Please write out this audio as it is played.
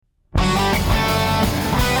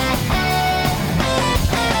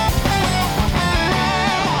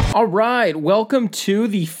All right, welcome to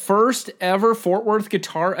the first ever Fort Worth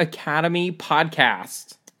Guitar Academy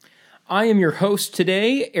podcast. I am your host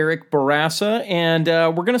today, Eric Barassa, and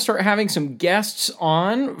we're going to start having some guests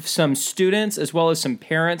on, some students as well as some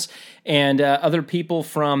parents and other people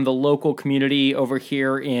from the local community over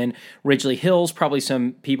here in Ridgely Hills, probably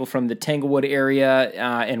some people from the Tanglewood area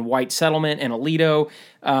and White Settlement and Aledo.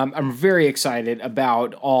 I'm very excited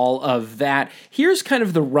about all of that. Here's kind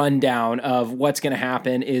of the rundown of what's going to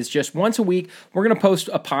happen is just once a week, we're going to post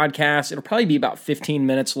a podcast. It'll probably be about 15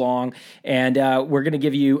 minutes long, and we're going to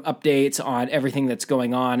give you updates on everything that's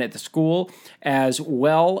going on at the school, as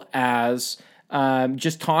well as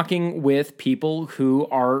just talking with people who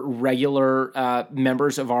are regular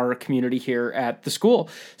members of our community here at the school.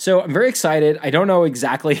 So I'm very excited. I don't know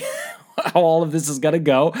exactly how all of this is going to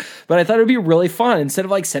go, but I thought it'd be really fun. Instead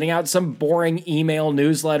of like sending out some boring email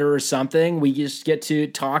newsletter or something, we just get to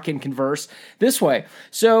talk and converse this way.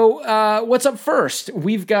 So what's up first?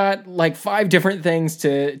 We've got like 5 different things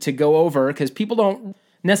to go over because people don't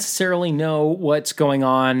necessarily know what's going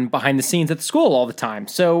on behind the scenes at the school all the time.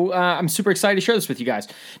 So I'm super excited to share this with you guys.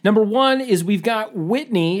 Number 1 is we've got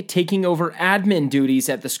Whitney taking over admin duties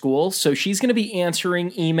at the school. So she's going to be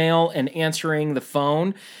answering email and answering the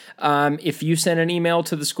phone. If you send an email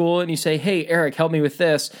to the school and you say, hey, Eric, help me with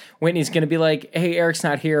this, Whitney's going to be like, hey, Eric's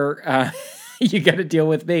not here. You got to deal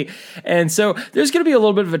with me. And so there's going to be a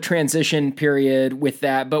little bit of a transition period with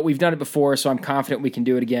that, but we've done it before, so I'm confident we can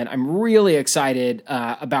do it again. I'm really excited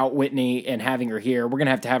about Whitney and having her here. We're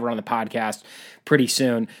going to have her on the podcast pretty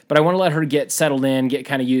soon, but I want to let her get settled in, get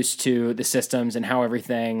kind of used to the systems and how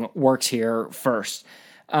everything works here first.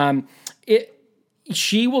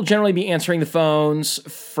 She will generally be answering the phones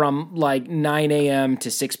from like 9 a.m.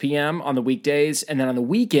 to 6 p.m. on the weekdays. And then on the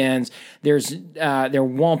weekends, there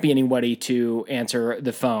won't be anybody to answer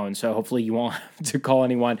the phone. So hopefully you won't have to call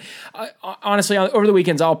anyone. Honestly, over the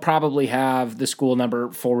weekends, I'll probably have the school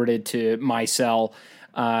number forwarded to my cell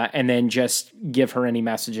and then just give her any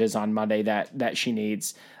messages on Monday that she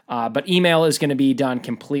needs. But email is going to be done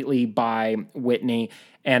completely by Whitney.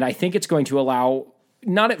 And I think it's going to allow,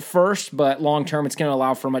 not at first, but long term, it's going to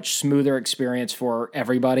allow for a much smoother experience for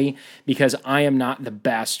everybody because I am not the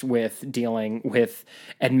best with dealing with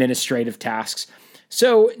administrative tasks.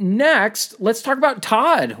 So next, let's talk about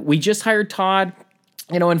Todd. We just hired Todd.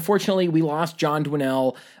 You know, unfortunately, we lost John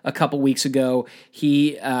Dwinell a couple weeks ago.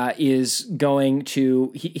 He is going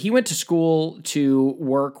to, he went to school to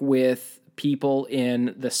work with people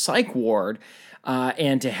in the psych ward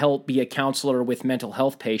and to help be a counselor with mental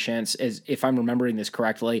health patients, as if I'm remembering this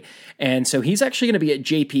correctly. And so he's actually going to be at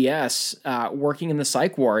JPS working in the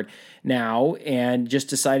psych ward now and just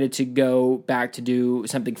decided to go back to do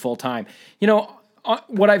something full-time. You know,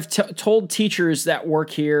 what I've told teachers that work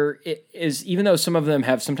here is, even though some of them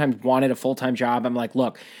have sometimes wanted a full-time job, I'm like,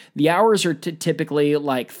 look, the hours are typically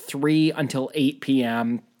like 3 until 8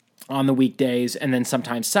 p.m. on the weekdays and then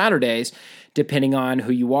sometimes Saturdays, depending on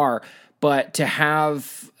who you are. But to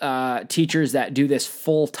have teachers that do this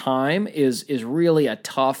full time is really a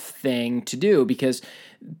tough thing to do because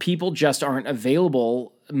people just aren't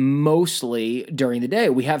available mostly during the day.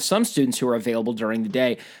 We have some students who are available during the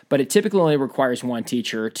day, but it typically only requires one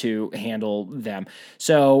teacher to handle them.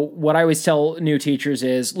 So what I always tell new teachers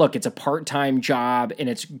is, look, it's a part-time job and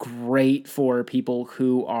it's great for people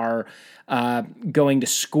who are going to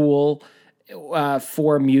school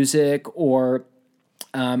for music or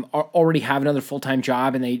already have another full-time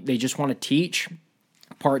job and they just want to teach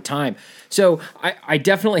part-time. So I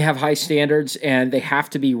definitely have high standards and they have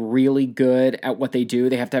to be really good at what they do.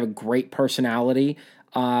 They have to have a great personality.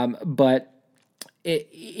 But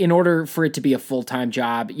in order for it to be a full-time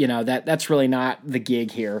job, you know, that's really not the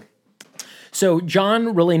gig here. So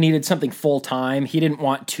John really needed something full-time. He didn't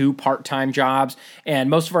want 2 part-time jobs. And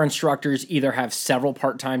most of our instructors either have several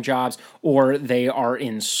part-time jobs or they are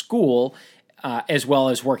in school as well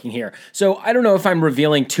as working here. So I don't know if I'm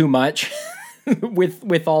revealing too much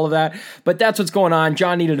with all of that, but that's what's going on.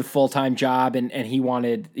 John needed a full-time job and he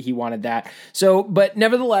wanted that. So, but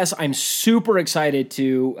nevertheless, I'm super excited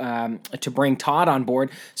to bring Todd on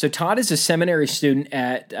board. So Todd is a seminary student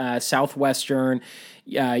at Southwestern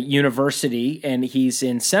University, and he's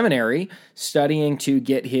in seminary studying to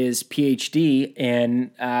get his PhD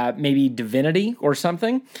in maybe divinity or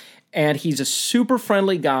something. And he's a super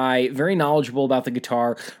friendly guy, very knowledgeable about the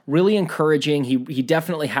guitar, really encouraging. He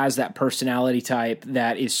definitely has that personality type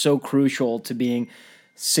that is so crucial to being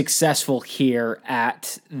successful here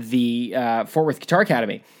at the Fort Worth Guitar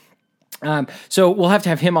Academy. So we'll have to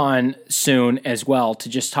have him on soon as well to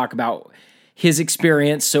just talk about his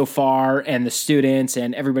experience so far and the students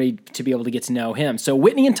and everybody to be able to get to know him. So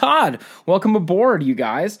Whitney and Todd, welcome aboard, you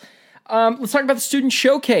guys. Let's talk about the student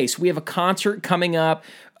showcase. We have a concert coming up.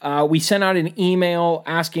 We sent out an email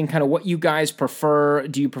asking kind of what you guys prefer.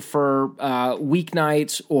 Do you prefer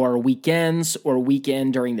weeknights or weekends or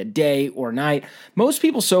weekend during the day or night? Most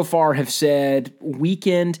people so far have said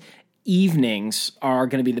weekend evenings are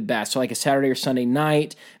going to be the best. So like a Saturday or Sunday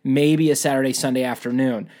night, maybe a Saturday, Sunday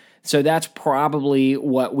afternoon. So that's probably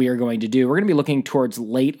what we are going to do. We're going to be looking towards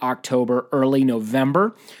late October, early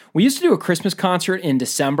November. We used to do a Christmas concert in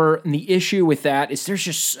December, and the issue with that is there's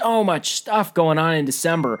just so much stuff going on in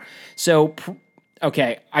December. So,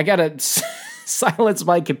 okay, I got to silence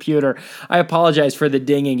my computer. I apologize for the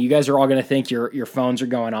dinging. You guys are all going to think your phones are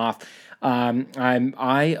going off.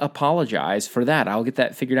 I apologize for that. I'll get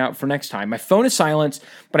that figured out for next time. My phone is silenced,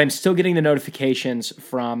 but I'm still getting the notifications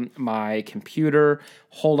from my computer.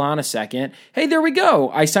 Hold on a second. Hey, there we go.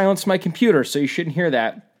 I silenced my computer, so you shouldn't hear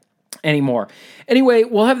that anymore. Anyway,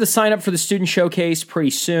 we'll have the sign up for the student showcase pretty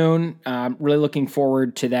soon. Really looking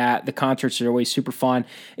forward to that. The concerts are always super fun.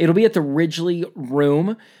 It'll be at the Ridgely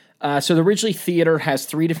Room. So the Ridgely Theater has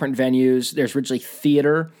 3 different venues. There's Ridgely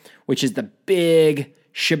Theater, which is the big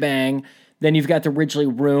shebang. Then you've got the Ridgely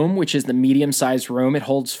Room, which is the medium-sized room. It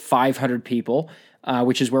holds 500 people,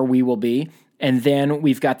 which is where we will be. And then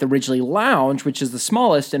we've got the Ridgely Lounge, which is the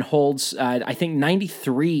smallest and holds, I think,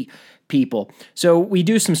 93 people. So we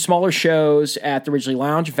do some smaller shows at the Ridgely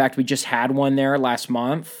Lounge. In fact, we just had one there last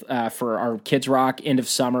month for our Kids Rock end of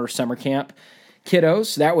summer camp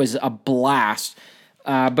kiddos. That was a blast.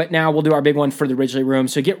 But now we'll do our big one for the Ridgely Room.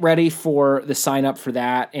 So get ready for the sign up for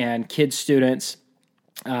that. And kids, students,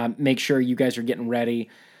 make sure you guys are getting ready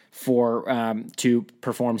for to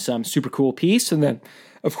perform some super cool piece. And then,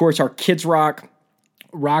 of course, our Kids Rock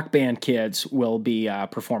band kids will be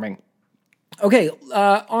performing. Okay,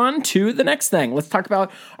 on to the next thing. Let's talk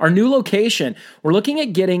about our new location. We're looking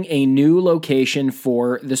at getting a new location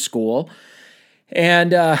for the school.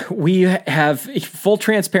 And we have full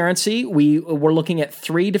transparency. We're looking at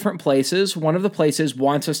 3 different places. One of the places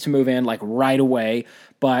wants us to move in like right away,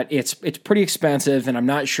 but it's pretty expensive, and I'm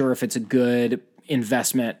not sure if it's a good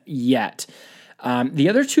investment yet. The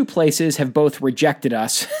other 2 places have both rejected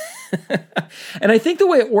us. And I think the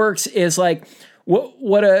way it works is like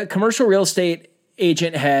what a commercial real estate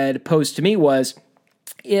agent had posed to me was,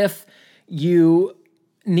 if you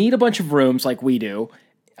need a bunch of rooms like we do,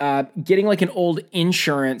 getting like an old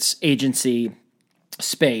insurance agency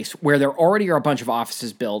space where there already are a bunch of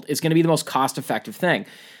offices built is going to be the most cost-effective thing.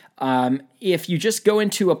 If you just go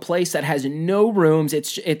into a place that has no rooms,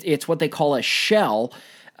 it's what they call a shell.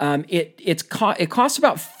 It costs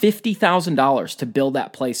about $50,000 to build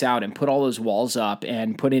that place out and put all those walls up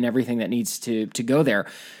and put in everything that needs to go there.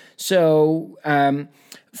 So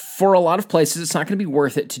for a lot of places, it's not going to be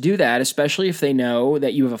worth it to do that, especially if they know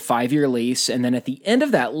that you have a 5-year lease. And then at the end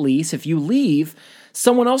of that lease, if you leave,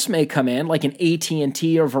 someone else may come in, like an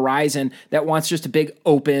AT&T or Verizon, that wants just a big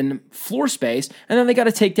open floor space, and then they got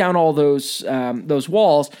to take down all those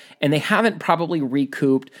walls, and they haven't probably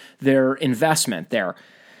recouped their investment there.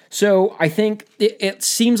 So I think it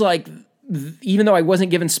seems like, even though I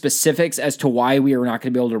wasn't given specifics as to why we are not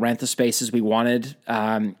going to be able to rent the spaces we wanted,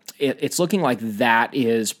 it's looking like that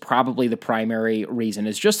is probably the primary reason,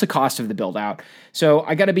 is just the cost of the build out. So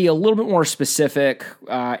I got to be a little bit more specific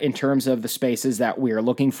in terms of the spaces that we are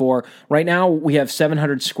looking for. Right now we have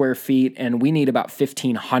 700 square feet and we need about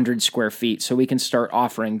 1,500 square feet so we can start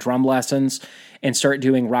offering drum lessons and start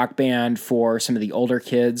doing rock band for some of the older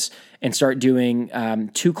kids and start doing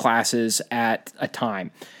 2 classes at a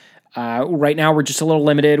time. Right now we're just a little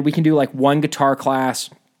limited. We can do like 1 guitar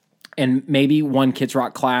class and maybe 1 Kids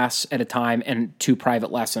Rock class at a time and 2 private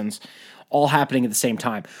lessons, all happening at the same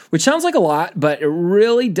time, which sounds like a lot, but it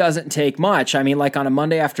really doesn't take much. I mean, like on a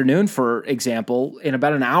Monday afternoon, for example, in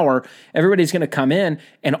about an hour, everybody's going to come in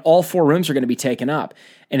and all 4 rooms are going to be taken up.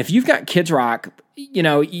 And if you've got Kids Rock, you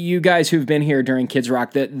know, you guys who've been here during Kids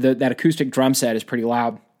Rock, that acoustic drum set is pretty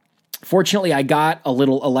loud. Fortunately, I got a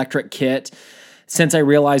little electric kit. Since I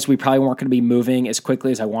realized we probably weren't going to be moving as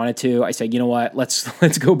quickly as I wanted to, I said, you know what,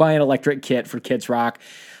 let's go buy an electric kit for Kids Rock.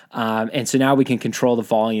 And so now we can control the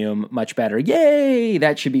volume much better. Yay!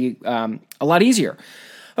 That should be a lot easier.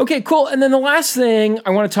 Okay, cool. And then the last thing I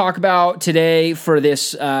want to talk about today for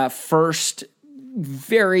this first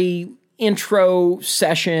very intro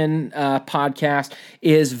session podcast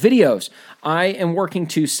is videos. I am working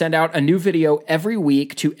to send out a new video every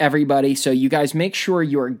week to everybody. So you guys make sure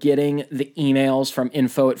you are getting the emails from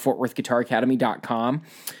info@fortworthguitaracademy.com.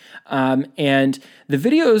 And the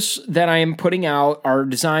videos that I am putting out are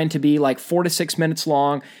designed to be like 4 to 6 minutes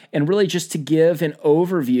long, and really just to give an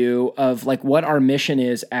overview of like what our mission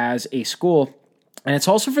is as a school. And it's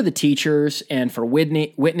also for the teachers and for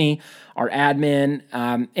Whitney, our admin,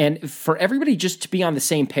 and for everybody just to be on the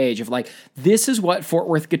same page of like, this is what Fort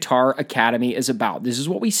Worth Guitar Academy is about. This is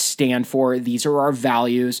what we stand for. These are our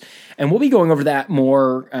values. And we'll be going over that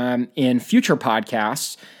more in future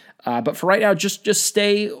podcasts. But for right now, just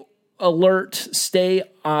stay alert, stay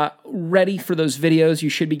ready for those videos. You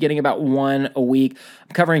should be getting about one a week.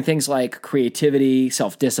 I'm covering things like creativity,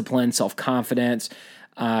 self-discipline, self-confidence,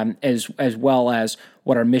 as well as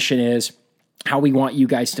what our mission is, how we want you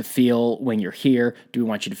guys to feel when you're here. Do we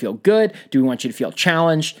want you to feel good? Do we want you to feel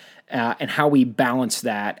challenged? And how we balance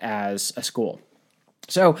that as a school.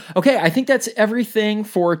 So, okay, I think that's everything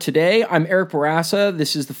for today. I'm Eric Barassa.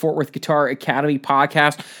 This is the Fort Worth Guitar Academy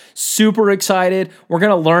podcast. Super excited. We're going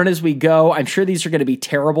to learn as we go. I'm sure these are going to be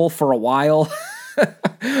terrible for a while.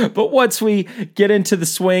 But once we get into the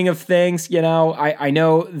swing of things, you know, I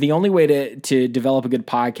know the only way to develop a good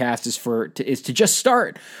podcast is to just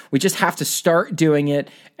start. We just have to start doing it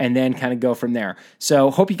and then kind of go from there.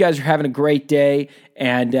 So hope you guys are having a great day,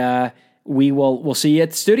 and we'll see you at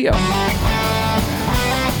the studio.